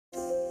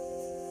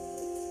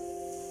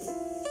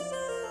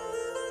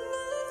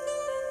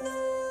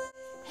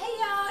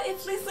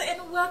it's Lisa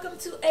and welcome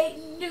to a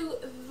new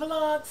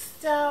vlog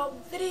style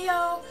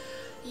video.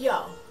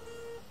 Y'all,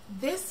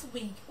 this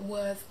week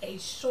was a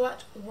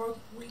short work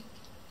week,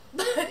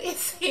 but it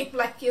seemed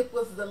like it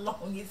was the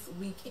longest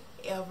week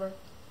ever.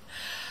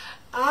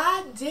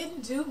 I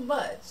didn't do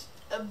much,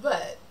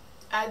 but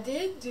I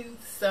did do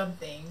some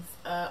things.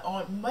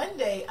 On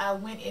Monday, I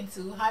went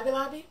into Hobby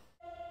Lobby.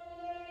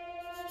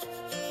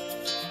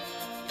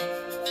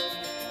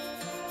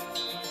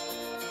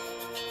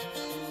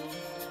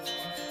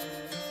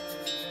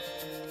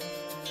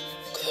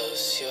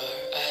 Close your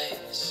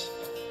eyes,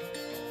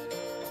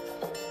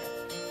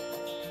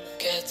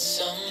 get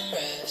some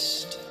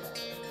rest.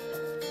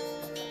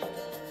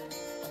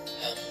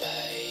 I'm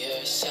by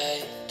your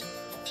side.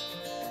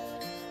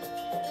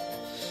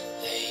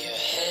 Lay your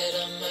head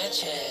on my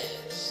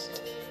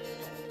chest.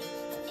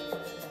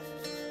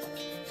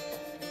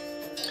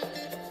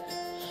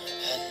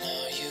 I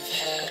know you've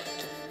had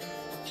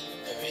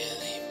a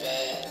really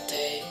bad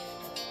day.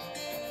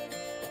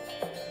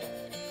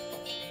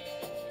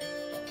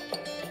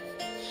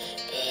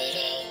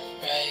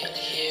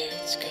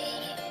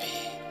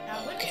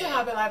 I went to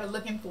Hobby Lobby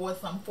looking for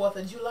some 4th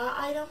of July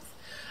items.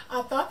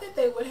 I thought that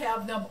they would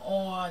have them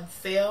on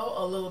sale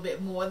a little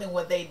bit more than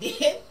what they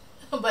did.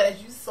 But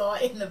as you saw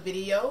in the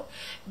video,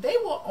 they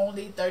were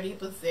only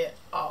 30%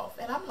 off.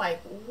 And I'm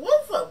like,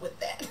 what's up with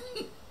that?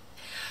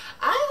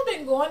 I have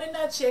been going in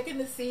there checking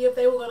to see if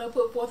they were going to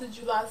put 4th of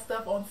July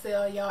stuff on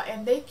sale, y'all.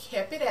 And they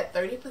kept it at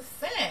 30%.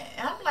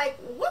 And I'm like,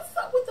 what's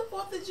up with the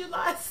 4th of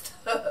July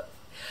stuff?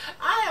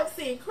 I have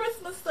seen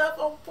Christmas stuff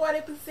on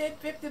 40%,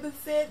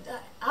 50%,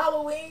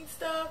 Halloween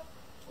stuff,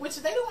 which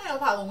they don't have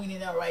Halloween in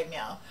there right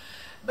now.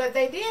 But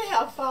they did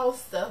have fall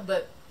stuff,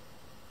 but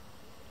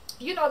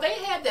you know, they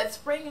had that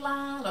spring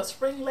line or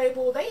spring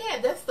label. They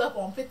had that stuff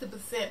on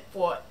 50%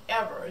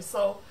 forever.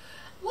 So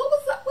what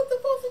was up with the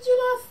 4th of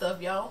July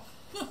stuff, y'all?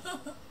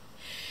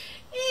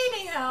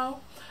 Anyhow,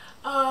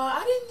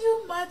 I didn't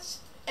do much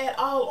at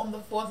all on the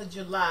 4th of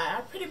July.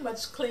 I pretty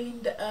much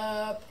cleaned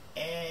up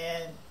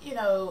and, you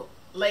know,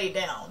 lay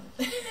down.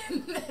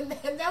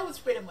 And that was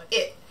pretty much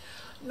it.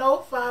 No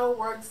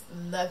fireworks,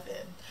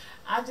 nothing.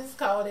 I just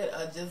called it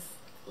a just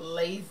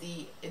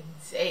lazy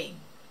day.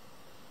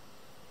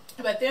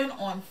 But then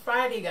on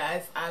Friday,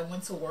 guys, I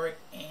went to work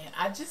and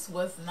I just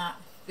was not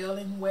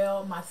feeling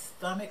well. My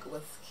stomach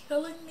was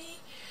killing me.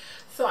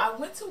 So I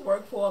went to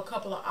work for a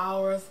couple of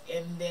hours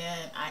and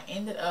then I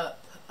ended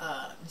up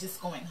just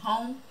going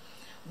home.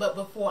 But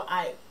before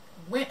I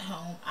went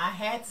home, I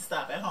had to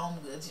stop at Home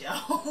Goods,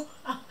 y'all.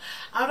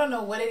 I don't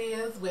know what it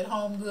is with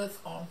Home Goods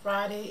on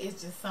Friday.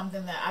 It's just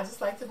something that I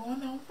just like to go in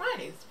there on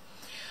Fridays.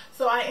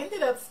 So I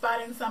ended up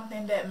spotting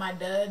something that my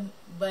dad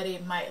buddy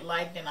might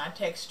like, and I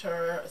texted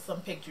her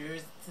some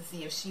pictures to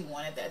see if she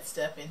wanted that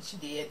stuff, and she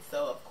did.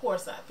 So of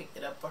course I picked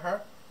it up for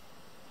her.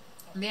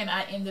 And then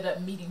I ended up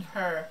meeting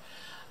her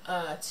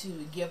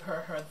to give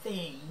her her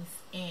things,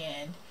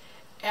 and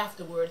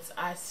afterwards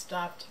I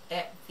stopped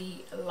at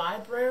the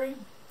library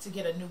to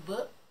get a new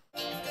book.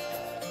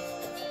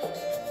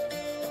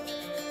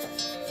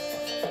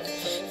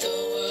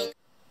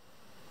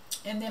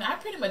 And then I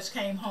pretty much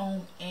came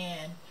home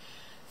and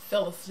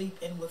fell asleep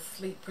and was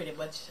asleep pretty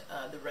much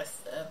the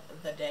rest of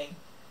the day.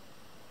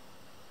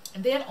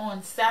 And then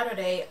on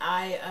Saturday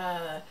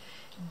I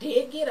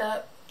did get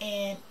up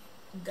and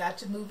got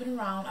to moving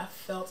around. I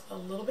felt a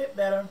little bit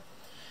better.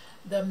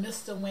 The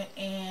mister went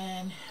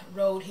and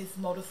rode his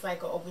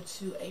motorcycle over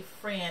to a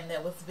friend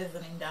that was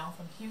visiting down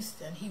from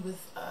Houston. He was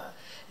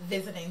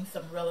visiting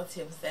some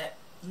relatives that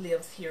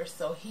lives here,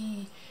 so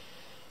he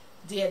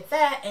did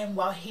that. And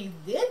while he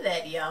did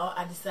that, y'all,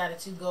 I decided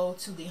to go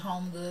to the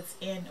Home Goods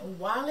in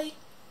Wiley.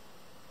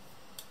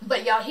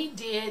 But y'all, he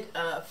did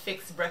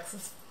fix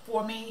breakfast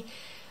for me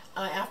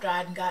after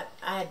I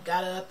had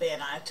got up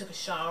and I took a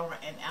shower,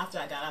 and after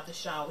I got out the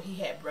shower, he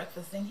had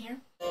breakfast in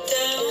here.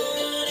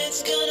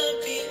 It's gonna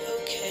be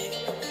okay.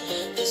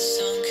 The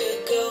sun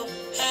could go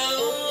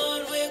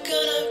out. We're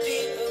gonna be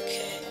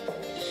okay.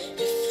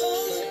 If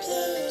all the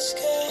blue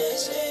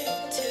skies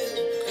ain't too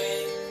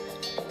gray,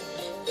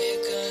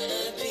 we're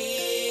gonna be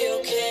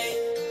okay.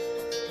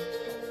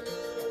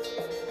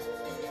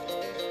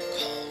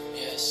 Calm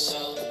your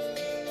soul.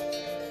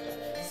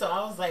 So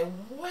I was like,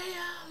 well,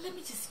 let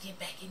me just get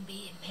back in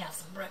bed and have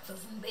some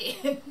breakfast in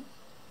bed.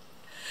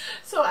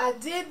 So I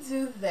did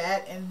do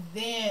that, and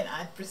then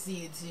I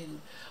proceeded to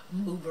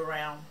move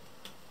around.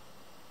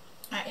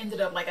 I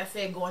ended up, like I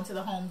said, going to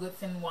the Home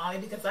Goods in Wiley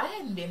because I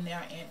hadn't been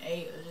there in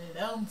a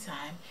long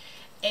time.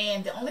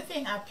 And the only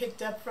thing I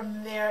picked up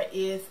from there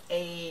is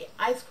a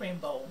ice cream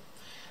bowl.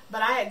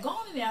 But I had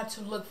gone in there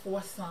to look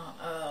for some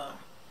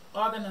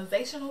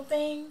organizational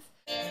things.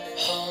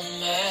 Hold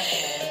my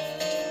hand.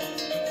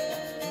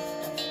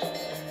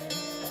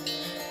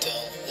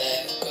 Don't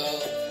let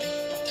go.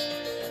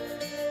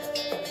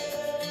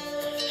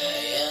 I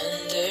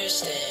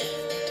understand.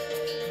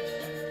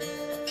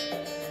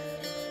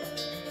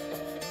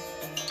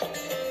 I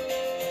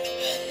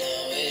know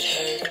it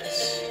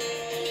hurts.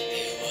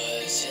 It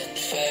wasn't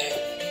fair.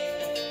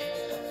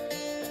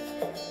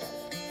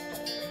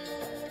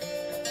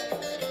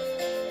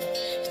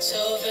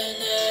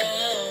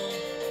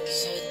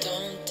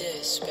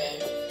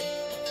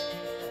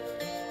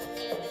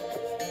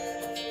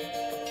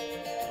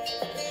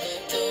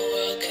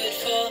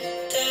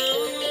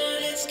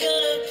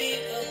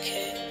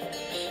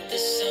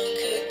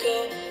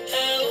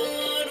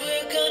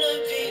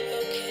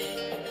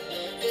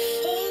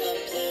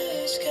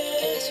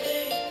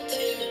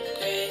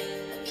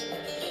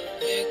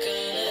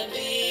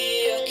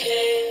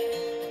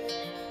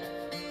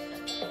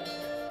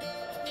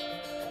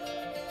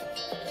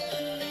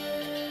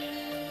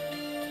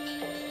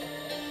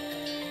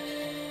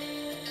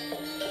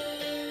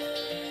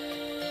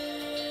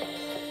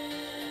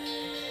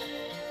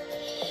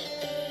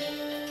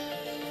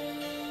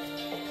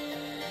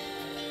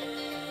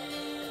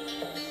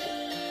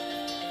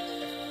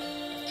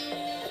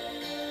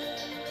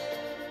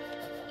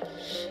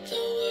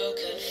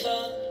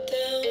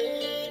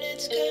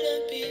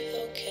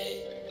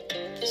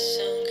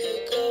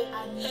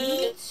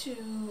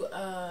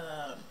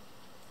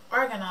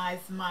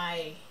 organize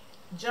my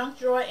junk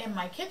drawer in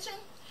my kitchen.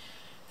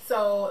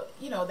 So,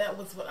 you know, that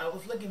was what I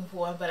was looking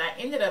for. But I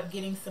ended up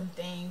getting some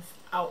things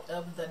out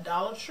of the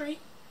Dollar Tree.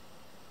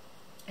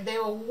 And they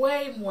were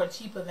way more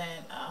cheaper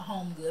than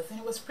Home Goods. And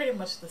it was pretty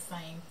much the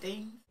same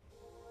thing.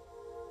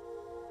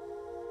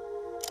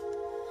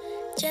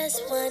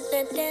 Just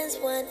wanna dance,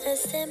 want a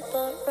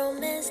simple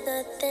romance,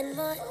 nothing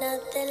more,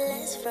 nothing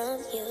less from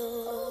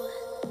you.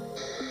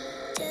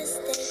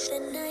 Just stay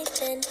the night,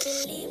 then we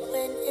leave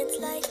when it's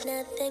like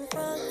nothing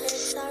wrong,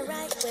 it's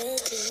alright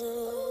with you.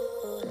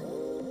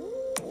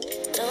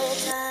 No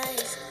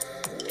ties,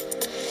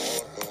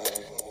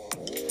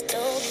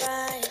 no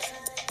price,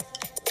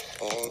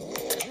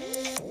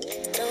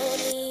 no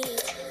need,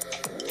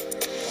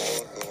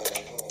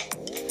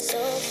 so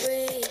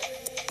free.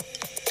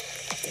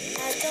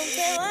 I don't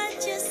care what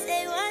you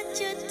say, what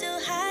you do,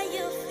 how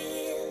you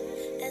feel.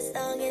 As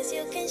long as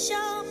you can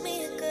show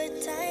me a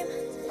good time.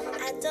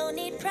 I don't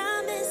need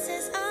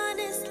promises,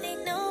 honestly,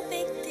 no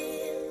big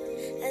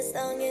deal. As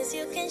long as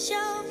you can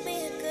show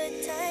me a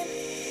good time.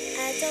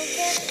 I don't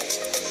care.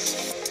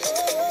 Oh,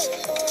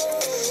 oh, oh,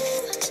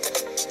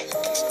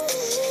 oh.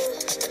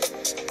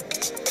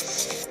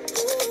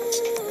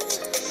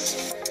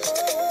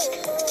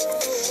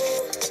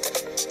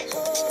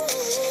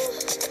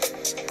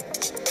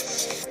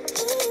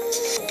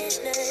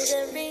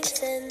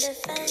 And the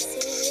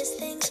fanciest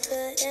things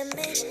couldn't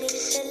make me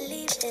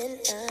believe in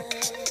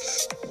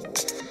us.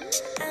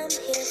 I'm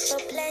here for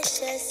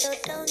pleasure, so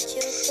don't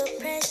you put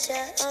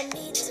pressure on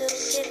me to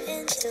give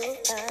into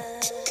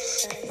us.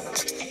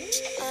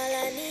 All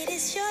I need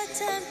is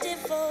short-term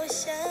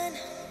devotion.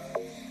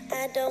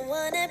 I don't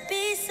wanna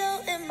be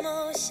so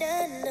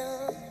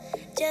emotional.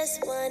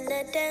 Just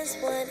wanna dance,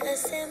 want a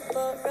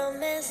simple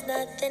romance,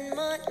 nothing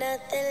more,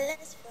 nothing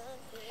less.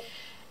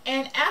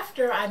 And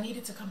after I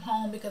needed to come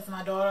home because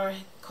my daughter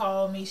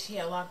called me, she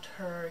had locked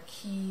her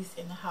keys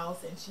in the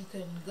house and she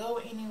couldn't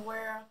go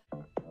anywhere.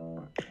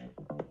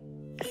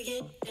 We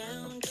get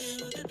down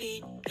to the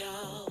beat,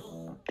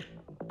 y'all.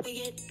 We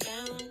get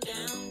down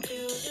to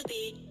the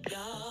beat,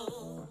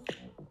 y'all.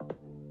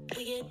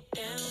 We get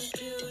down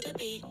to the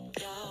beat,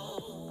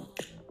 y'all.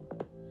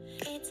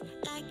 It's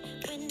like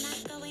we're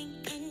not going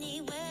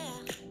anywhere.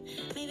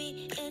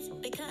 Maybe it's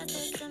because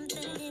there's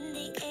something in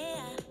the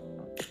air.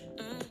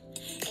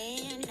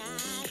 And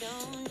I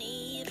don't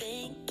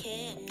even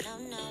care,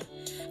 no,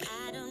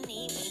 I don't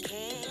even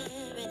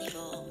care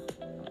anymore.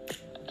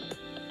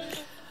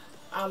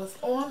 I was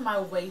on my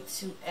way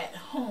to at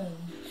home.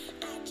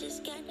 I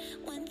just got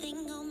one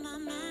thing on my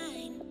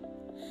mind.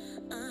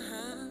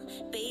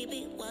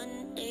 Baby,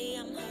 one day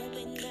I'm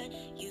hoping that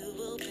you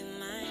will be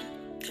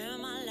mine.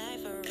 Turn my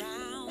life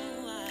around,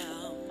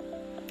 wow.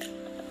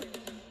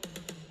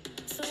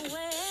 So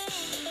where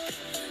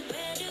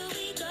do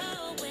we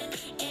go when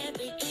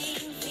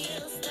everything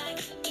feels like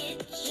it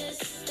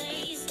just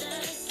stays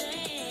the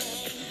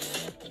same?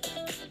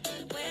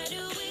 Where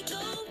do we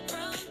go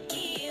from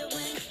here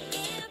when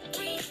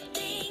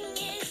everything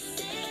is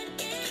said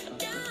and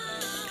done?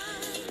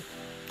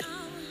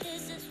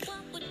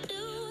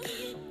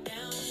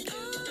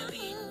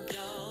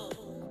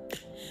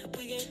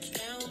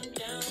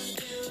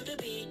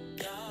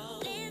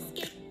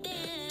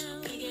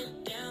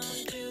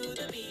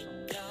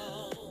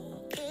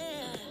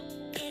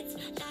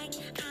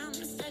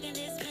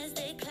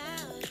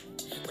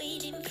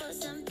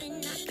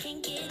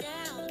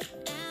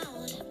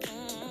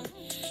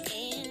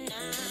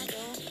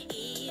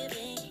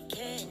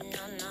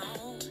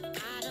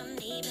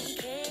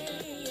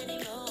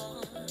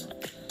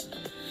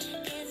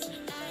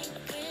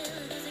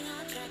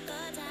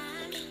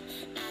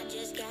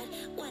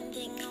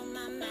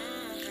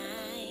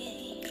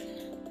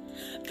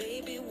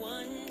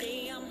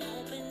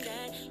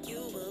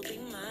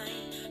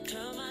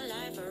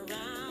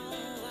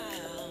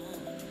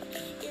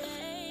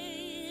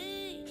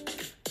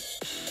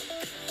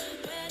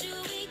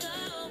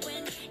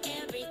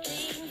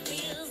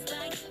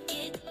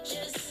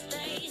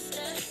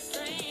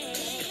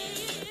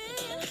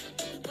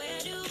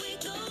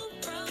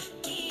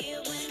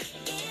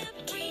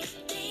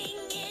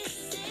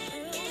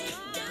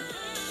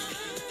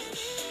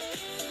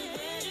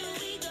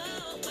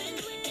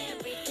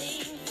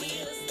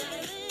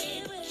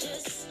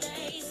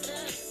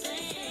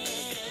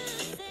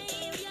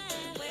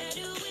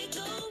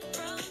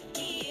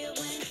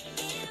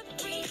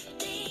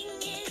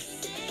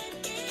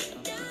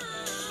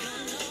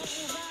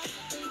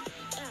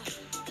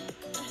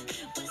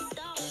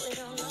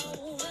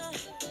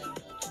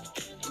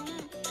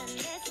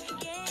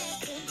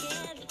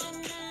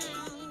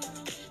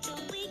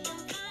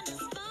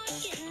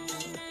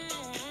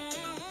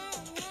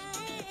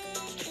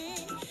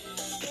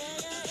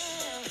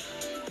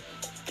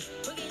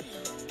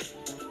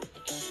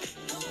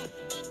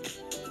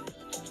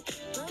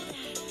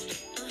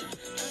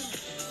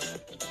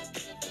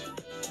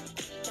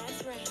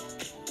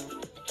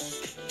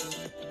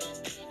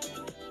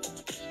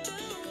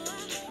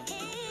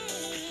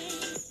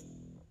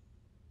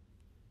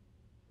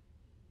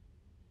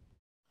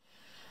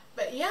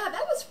 yeah,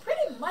 that was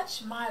pretty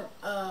much my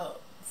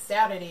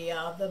Saturday,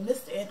 y'all. The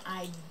Mr. and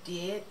I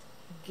did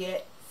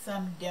get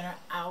some dinner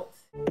out.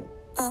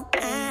 Oh,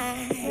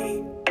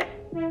 I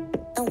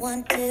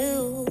want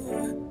to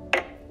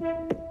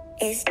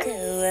is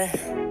to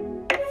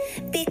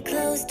be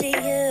close to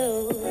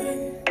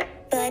you,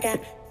 but I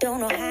don't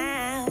know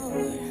how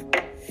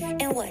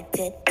and what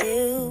to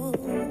do.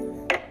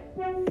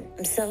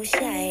 I'm so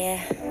shy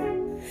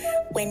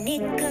when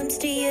it comes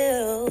to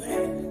you,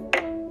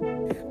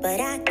 but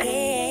I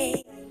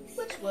can't.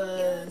 Which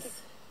was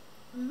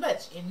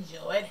much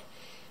enjoyed.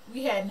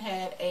 We hadn't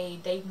had a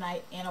date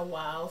night in a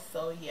while,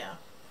 so yeah,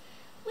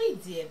 we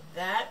did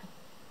that.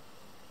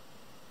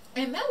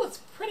 And that was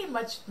pretty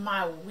much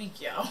my week,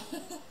 y'all.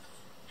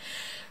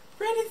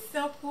 Pretty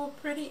simple,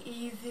 pretty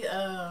easy.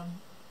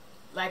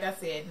 Like I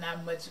said,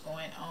 not much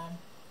going on.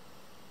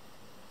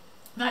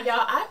 Now,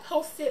 y'all, I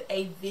posted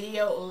a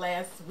video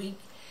last week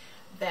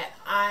that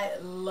I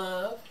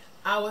loved.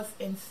 I was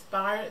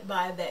inspired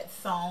by that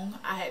song.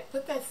 I had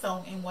put that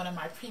song in one of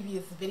my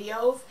previous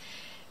videos,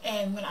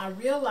 and when I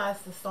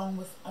realized the song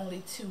was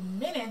only 2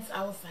 minutes,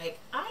 I was like,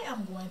 I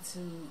am going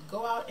to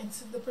go out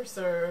into the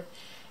preserve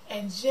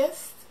and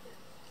just,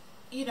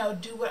 you know,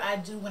 do what I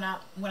do when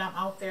I'm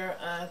out there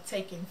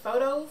taking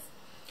photos.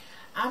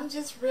 I'm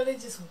just really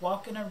just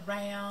walking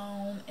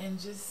around and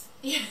just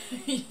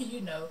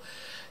you know,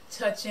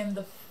 touching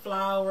the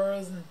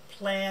flowers and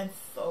plants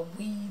or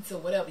weeds or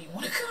whatever you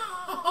want to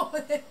call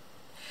it.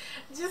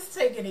 Just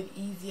taking it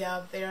easy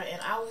out there,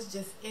 and I was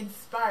just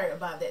inspired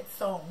by that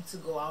song to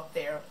go out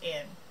there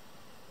and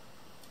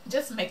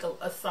just make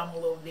a summer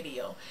little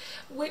video,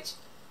 which,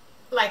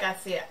 like I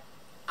said,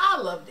 I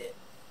loved it.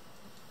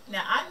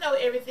 Now, I know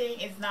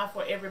everything is not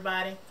for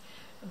everybody,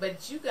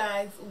 but you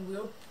guys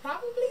will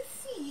probably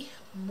see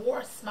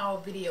more small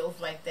videos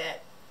like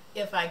that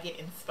if I get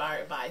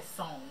inspired by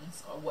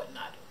songs or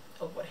whatnot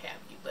or what have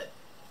you. But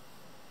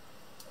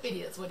it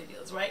is what it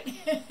is, right?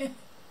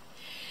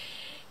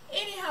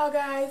 Anyhow,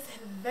 guys,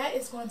 that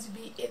is going to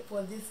be it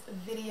for this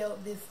video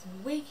this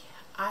week.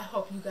 I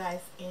hope you guys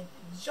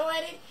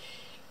enjoyed it.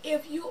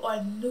 If you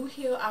are new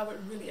here, I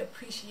would really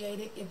appreciate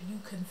it if you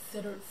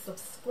considered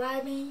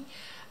subscribing.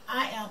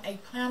 I am a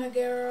planner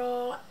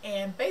girl,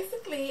 and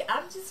basically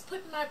I'm just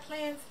putting my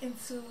plans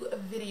into a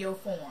video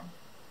form.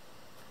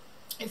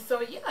 And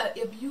so yeah,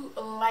 if you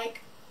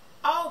like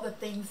all the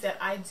things that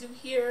I do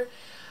here,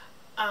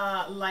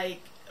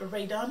 like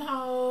Ray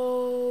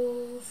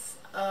Dunhouse,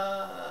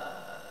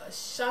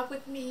 Shop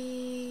With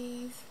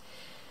Me,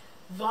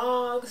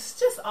 vlogs,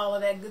 just all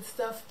of that good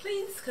stuff,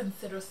 please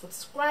consider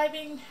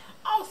subscribing.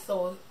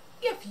 Also,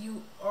 if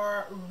you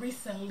are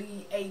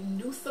recently a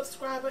new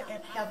subscriber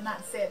and have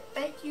not said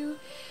thank you,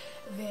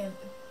 then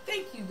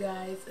thank you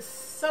guys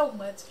so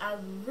much. I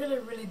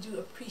really do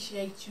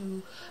appreciate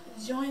you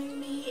joining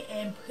me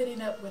and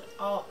putting up with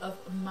all of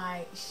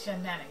my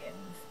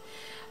shenanigans.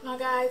 Now,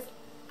 guys,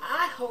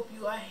 I hope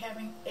you are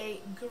having a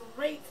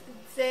great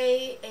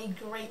day, a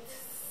great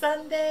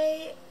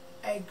Sunday,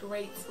 a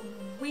great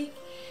week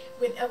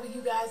whenever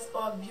you guys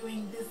are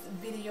viewing this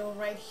video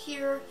right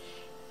here.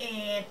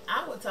 And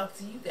I will talk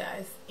to you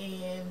guys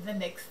in the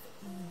next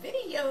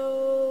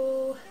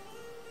video.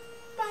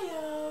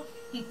 Bye,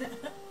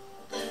 y'all.